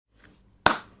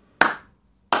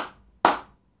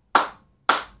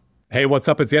Hey, what's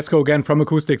up? It's Jesko again from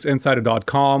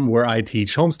AcousticsInsider.com, where I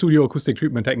teach home studio acoustic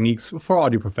treatment techniques for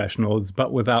audio professionals,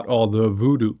 but without all the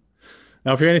voodoo.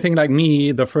 Now, if you're anything like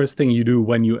me, the first thing you do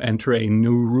when you enter a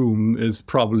new room is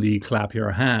probably clap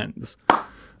your hands,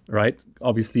 right?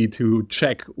 Obviously to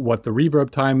check what the reverb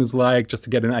time is like, just to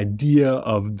get an idea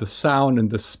of the sound and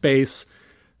the space,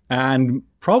 and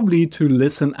probably to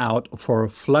listen out for a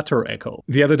flutter echo.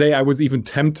 The other day, I was even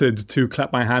tempted to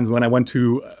clap my hands when I went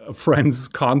to a friend's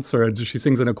concert. She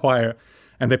sings in a choir,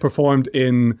 and they performed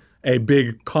in a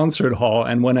big concert hall.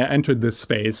 And when I entered this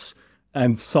space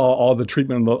and saw all the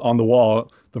treatment on the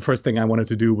wall, the first thing I wanted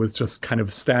to do was just kind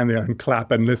of stand there and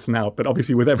clap and listen out. But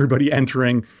obviously with everybody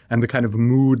entering and the kind of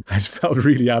mood, I felt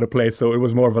really out of place. So it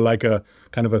was more of a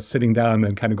kind of a sitting down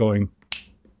and kind of going.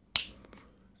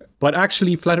 But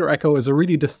actually, flutter echo is a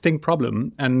really distinct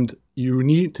problem, and you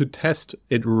need to test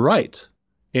it right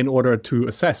in order to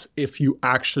assess if you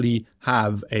actually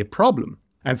have a problem.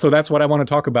 And so that's what I want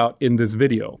to talk about in this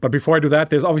video. But before I do that,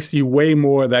 there's obviously way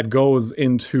more that goes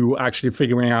into actually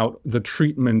figuring out the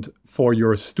treatment for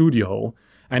your studio.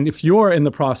 And if you're in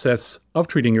the process of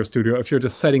treating your studio, if you're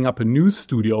just setting up a new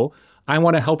studio, I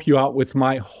want to help you out with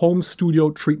my home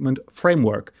studio treatment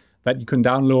framework that you can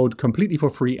download completely for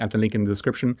free at the link in the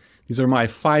description. These are my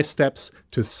 5 steps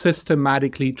to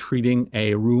systematically treating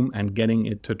a room and getting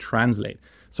it to translate.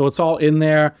 So it's all in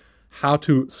there: how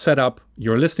to set up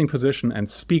your listening position and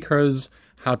speakers,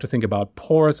 how to think about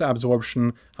porous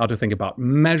absorption, how to think about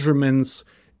measurements,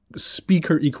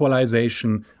 speaker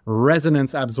equalization,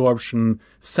 resonance absorption,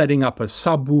 setting up a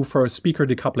subwoofer, speaker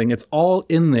decoupling. It's all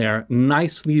in there,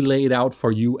 nicely laid out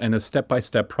for you in a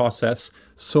step-by-step process,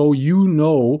 so you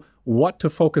know what to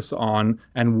focus on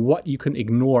and what you can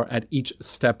ignore at each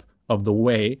step of the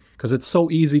way, because it's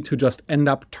so easy to just end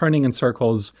up turning in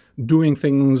circles, doing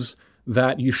things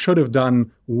that you should have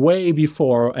done way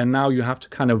before, and now you have to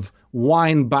kind of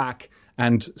wind back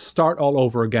and start all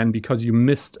over again because you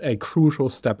missed a crucial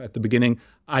step at the beginning.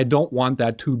 I don't want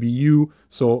that to be you.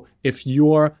 So if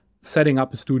you're setting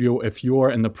up a studio, if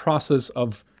you're in the process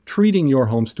of treating your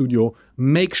home studio,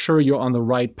 make sure you're on the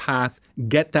right path.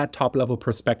 Get that top level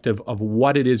perspective of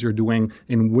what it is you're doing,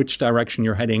 in which direction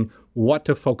you're heading, what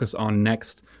to focus on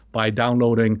next by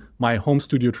downloading my home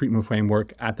studio treatment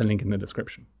framework at the link in the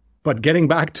description. But getting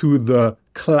back to the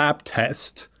clap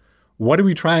test, what are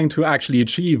we trying to actually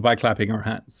achieve by clapping our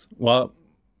hands? Well,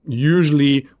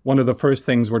 usually one of the first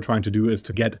things we're trying to do is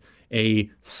to get a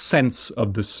sense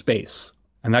of the space.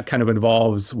 And that kind of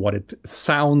involves what it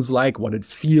sounds like, what it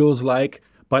feels like,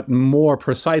 but more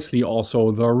precisely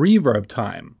also the reverb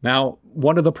time. Now,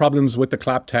 one of the problems with the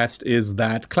clap test is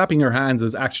that clapping your hands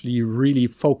is actually really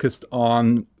focused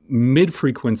on mid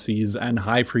frequencies and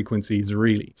high frequencies,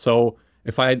 really. So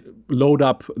if I load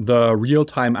up the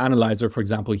real-time analyzer, for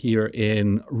example, here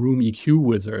in Room EQ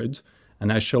Wizard,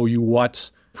 and I show you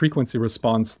what frequency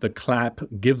response the clap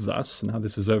gives us. Now,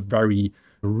 this is a very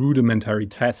rudimentary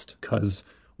test, because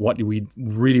what we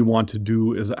really want to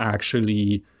do is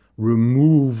actually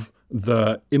remove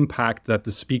the impact that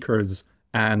the speakers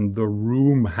and the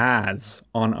room has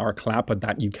on our clap, but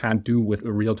that you can't do with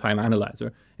a real-time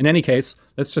analyzer. In any case,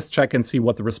 let's just check and see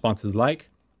what the response is like.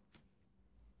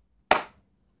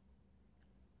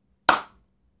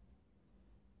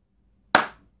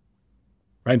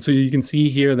 Right, so you can see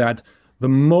here that the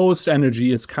most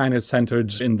energy is kind of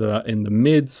centered in the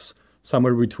mids,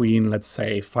 somewhere between, let's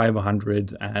say,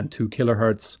 500 and 2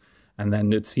 kilohertz. And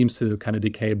then it seems to kind of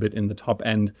decay a bit in the top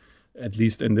end, at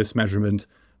least in this measurement.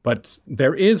 But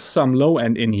there is some low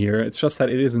end in here. It's just that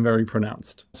it isn't very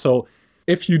pronounced. So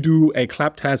if you do a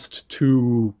clap test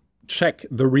to check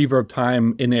the reverb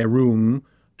time in a room,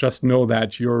 just know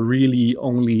that you're really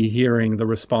only hearing the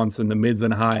response in the mids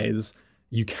and highs.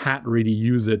 You can't really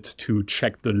use it to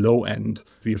check the low end,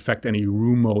 the effect any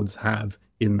room modes have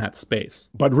in that space.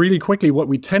 But really quickly, what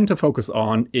we tend to focus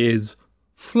on is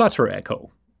flutter echo,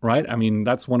 right? I mean,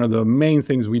 that's one of the main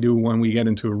things we do when we get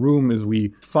into a room, is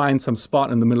we find some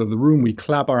spot in the middle of the room, we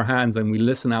clap our hands, and we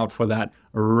listen out for that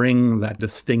ring, that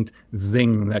distinct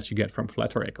zing that you get from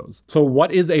flutter echoes. So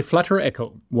what is a flutter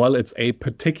echo? Well, it's a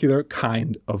particular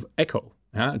kind of echo.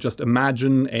 Just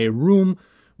imagine a room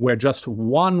where just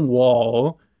one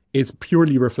wall is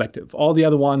purely reflective. All the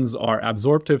other ones are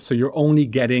absorptive, so you're only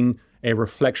getting a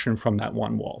reflection from that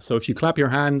one wall. So if you clap your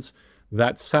hands,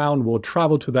 that sound will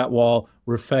travel to that wall,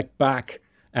 reflect back,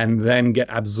 and then get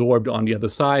absorbed on the other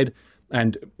side.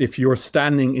 And if you're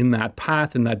standing in that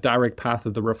path, in that direct path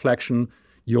of the reflection,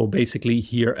 you'll basically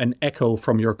hear an echo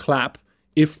from your clap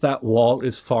if that wall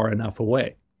is far enough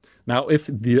away. Now, if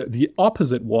the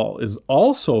opposite wall is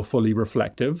also fully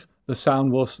reflective, the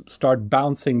sound will start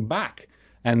bouncing back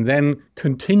and then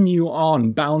continue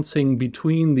on bouncing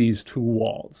between these two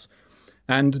walls.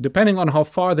 And depending on how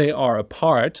far they are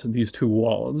apart, these two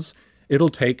walls, it'll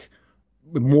take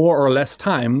more or less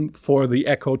time for the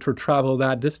echo to travel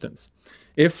that distance.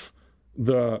 If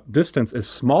the distance is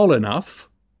small enough,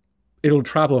 it'll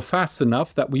travel fast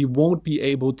enough that we won't be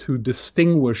able to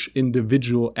distinguish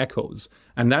individual echoes.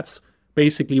 And that's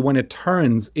basically when it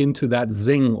turns into that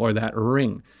zing or that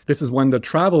ring. This is when the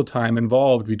travel time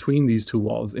involved between these two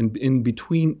walls, in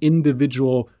between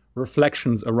individual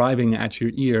reflections arriving at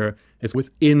your ear, is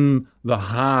within the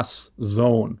Haas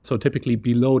zone. So typically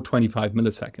below 25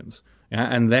 milliseconds. Yeah?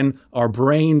 And then our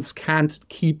brains can't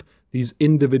keep these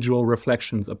individual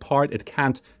reflections apart. It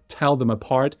can't tell them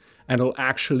apart, and it'll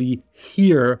actually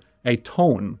hear a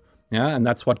tone. Yeah? And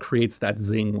that's what creates that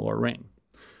zing or ring.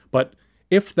 But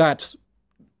if that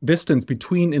distance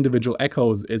between individual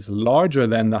echoes is larger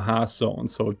than the Haas zone,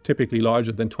 so typically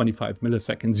larger than 25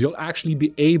 milliseconds, you'll actually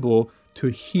be able to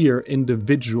hear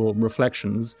individual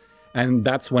reflections. And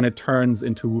that's when it turns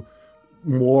into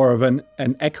more of an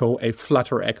echo, a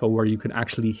flutter echo, where you can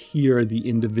actually hear the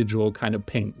individual kind of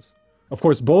pings. Of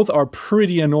course, both are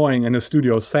pretty annoying in a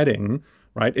studio setting,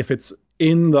 right? If it's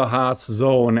in the Haas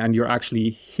zone and you're actually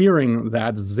hearing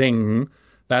that zing,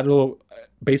 that'll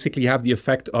basically have the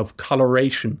effect of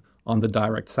coloration on the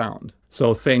direct sound.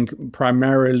 So think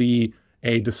primarily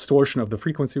a distortion of the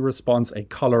frequency response, a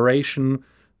coloration,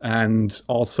 and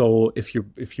also if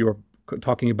you're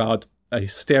talking about a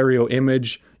stereo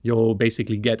image, you'll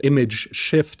basically get image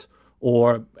shift,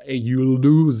 or you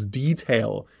lose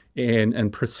detail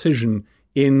and precision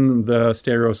in the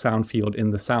stereo sound field in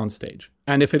the soundstage.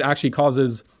 And if it actually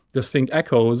causes distinct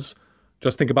echoes,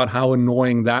 just think about how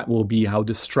annoying that will be, how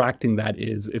distracting that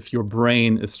is if your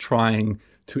brain is trying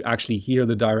to actually hear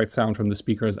the direct sound from the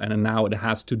speakers, and now it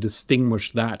has to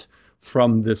distinguish that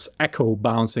from this echo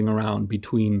bouncing around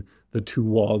between the two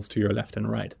walls to your left and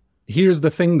right. Here's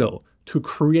the thing though, to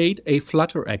create a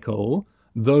flutter echo,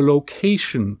 the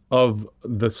location of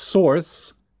the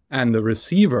source and the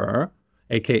receiver,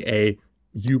 aka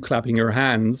you clapping your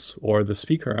hands or the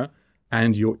speaker,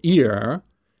 and your ear,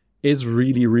 is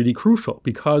really, really crucial,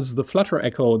 because the flutter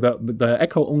echo, the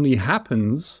echo only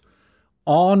happens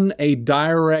on a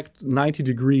direct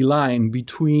 90-degree line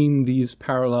between these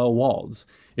parallel walls.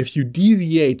 If you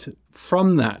deviate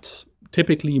from that,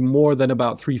 typically more than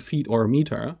about 3 feet or a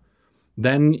meter,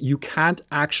 then you can't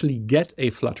actually get a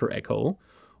flutter echo,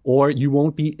 or you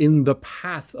won't be in the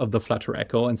path of the flutter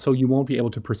echo, and so you won't be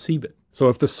able to perceive it. So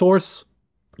if the source,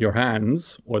 your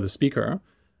hands or the speaker,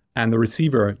 and the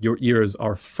receiver, your ears,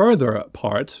 are further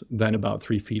apart than about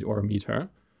 3 feet or a meter,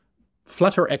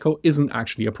 flutter echo isn't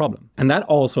actually a problem. And that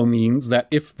also means that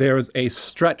if there's a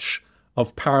stretch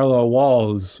of parallel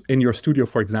walls in your studio,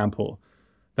 for example,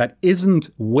 that isn't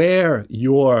where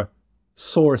your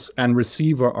source and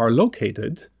receiver are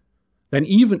located, then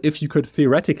even if you could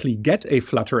theoretically get a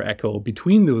flutter echo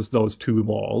between those two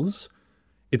walls,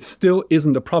 it still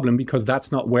isn't a problem, because that's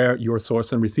not where your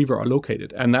source and receiver are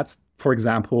located. And that's, for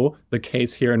example, the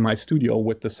case here in my studio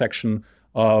with the section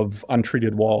of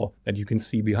untreated wall that you can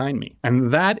see behind me.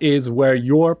 And that is where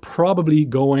you're probably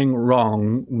going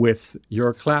wrong with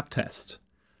your clap test.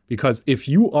 Because if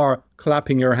you are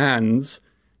clapping your hands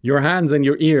and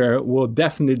your ear will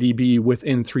definitely be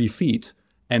within 3 feet.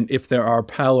 And if there are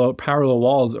parallel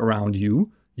walls around you,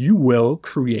 you will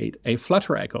create a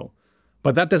flutter echo.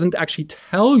 But that doesn't actually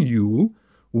tell you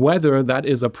whether that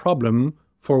is a problem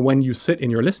for when you sit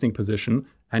in your listening position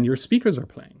and your speakers are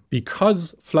playing.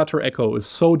 Because flutter echo is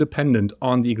so dependent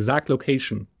on the exact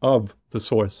location of the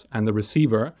source and the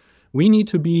receiver, we need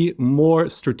to be more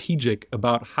strategic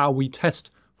about how we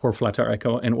test for flutter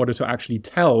echo in order to actually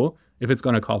tell if it's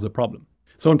going to cause a problem.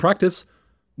 So in practice,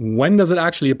 when does it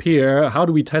actually appear? How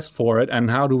do we test for it?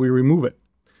 And how do we remove it?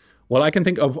 Well, I can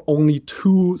think of only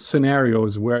 2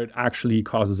 scenarios where it actually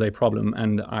causes a problem,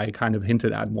 and I kind of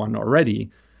hinted at one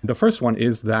already. The first one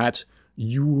is that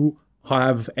you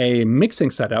have a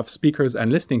mixing setup, speakers and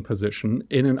listening position,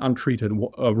 in an untreated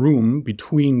room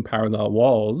between parallel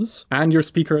walls, and your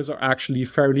speakers are actually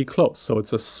fairly close. So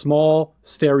it's a small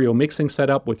stereo mixing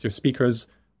setup with your speakers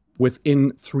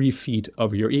within 3 feet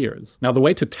of your ears. Now, the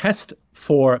way to test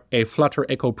for a flutter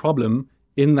echo problem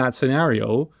in that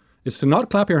scenario is to not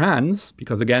clap your hands,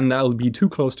 because again, that'll be too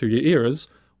close to your ears.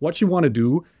 What you want to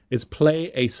do is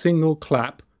play a single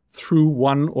clap through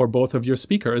one or both of your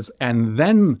speakers and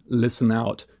then listen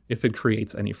out if it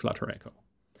creates any flutter echo.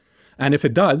 And if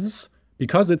it does,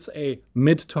 because it's a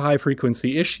mid to high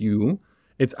frequency issue,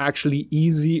 it's actually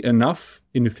easy enough,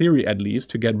 in theory at least,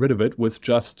 to get rid of it with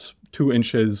just 2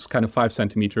 inches, kind of 5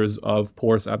 centimeters of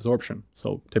porous absorption.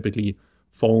 So typically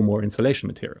foam or insulation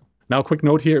material. Now, a quick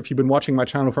note here, if you've been watching my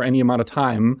channel for any amount of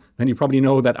time, then you probably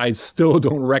know that I still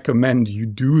don't recommend you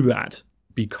do that,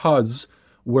 because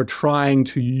we're trying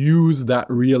to use that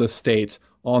real estate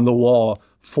on the wall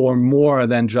for more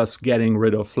than just getting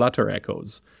rid of flutter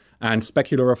echoes. And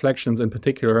specular reflections in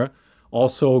particular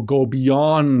also go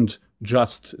beyond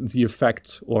just the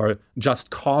effect or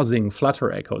just causing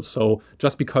flutter echoes. So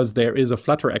just because there is a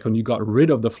flutter echo and you got rid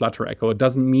of the flutter echo, it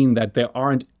doesn't mean that there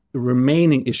aren't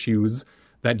remaining issues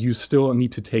that you still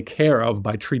need to take care of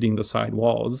by treating the side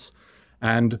walls.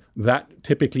 And that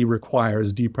typically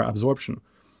requires deeper absorption.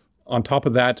 On top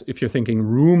of that, if you're thinking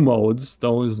room modes,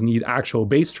 those need actual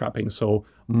bass trapping, so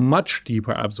much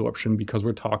deeper absorption, because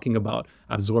we're talking about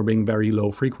absorbing very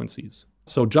low frequencies.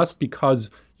 So just because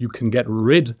you can get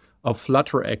rid of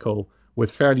flutter echo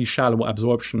with fairly shallow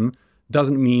absorption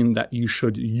doesn't mean that you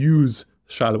should use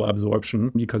shallow absorption,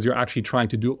 because you're actually trying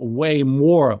to do way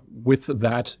more with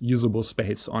that usable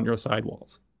space on your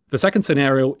sidewalls. The second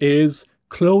scenario is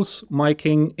close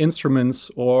miking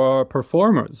instruments or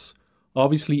performers.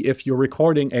 Obviously, if you're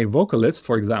recording a vocalist,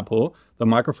 for example, the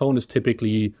microphone is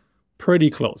typically pretty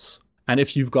close. And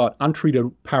if you've got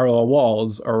untreated parallel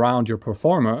walls around your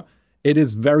performer, it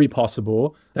is very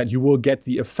possible that you will get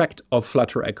the effect of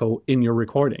flutter echo in your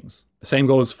recordings. The same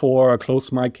goes for close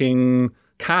miking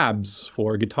cabs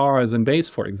for guitars and bass,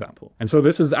 for example. And so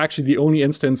this is actually the only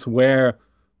instance where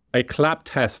a clap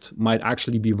test might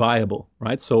actually be viable,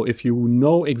 right? So if you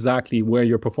know exactly where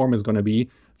your performer is going to be,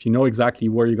 if you know exactly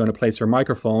where you're going to place your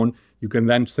microphone, you can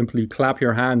then simply clap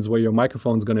your hands where your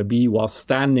microphone is going to be while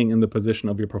standing in the position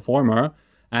of your performer,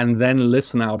 and then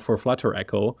listen out for flutter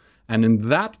echo. And in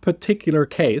that particular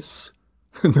case,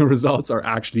 the results are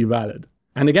actually valid.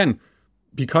 And again,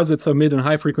 because it's a mid and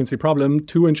high frequency problem,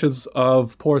 2 inches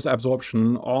of porous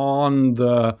absorption on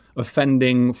the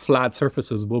offending flat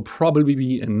surfaces will probably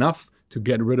be enough to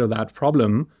get rid of that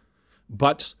problem.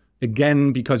 But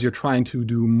again, because you're trying to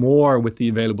do more with the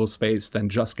available space than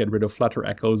just get rid of flutter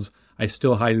echoes, I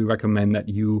still highly recommend that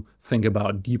you think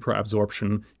about deeper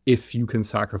absorption if you can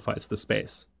sacrifice the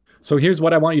space. So here's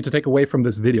what I want you to take away from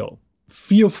this video.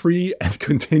 Feel free and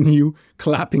continue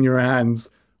clapping your hands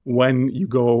when you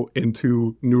go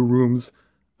into new rooms.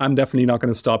 I'm definitely not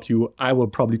going to stop you. I will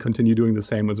probably continue doing the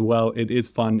same as well. It is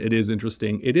fun, it is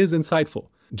interesting, it is insightful.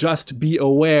 Just be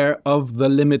aware of the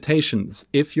limitations.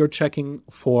 If you're checking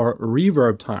for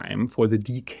reverb time, for the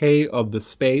decay of the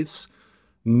space,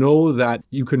 know that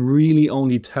you can really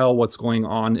only tell what's going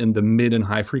on in the mid and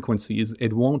high frequencies.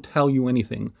 It won't tell you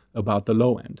anything about the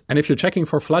low end. And if you're checking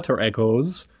for flutter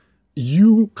echoes,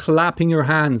 you clapping your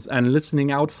hands and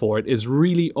listening out for it is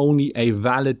really only a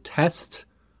valid test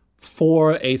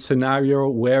for a scenario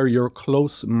where you're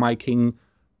close miking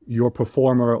your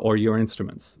performer or your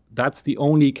instruments. That's the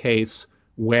only case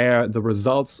where the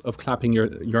results of clapping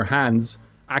your hands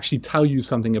actually tell you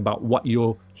something about what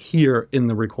you'll hear in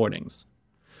the recordings.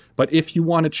 But if you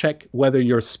want to check whether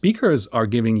your speakers are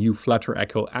giving you flutter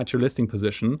echo at your listening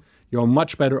position, you're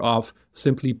much better off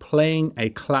simply playing a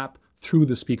clap through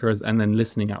the speakers and then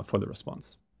listening out for the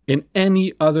response. In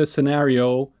any other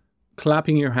scenario,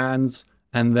 clapping your hands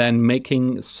and then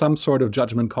making some sort of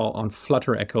judgment call on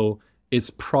flutter echo is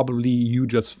probably you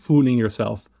just fooling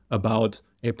yourself about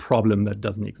a problem that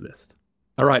doesn't exist.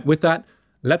 All right, with that,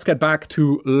 let's get back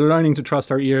to learning to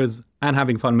trust our ears and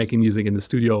having fun making music in the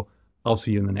studio. I'll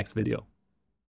see you in the next video.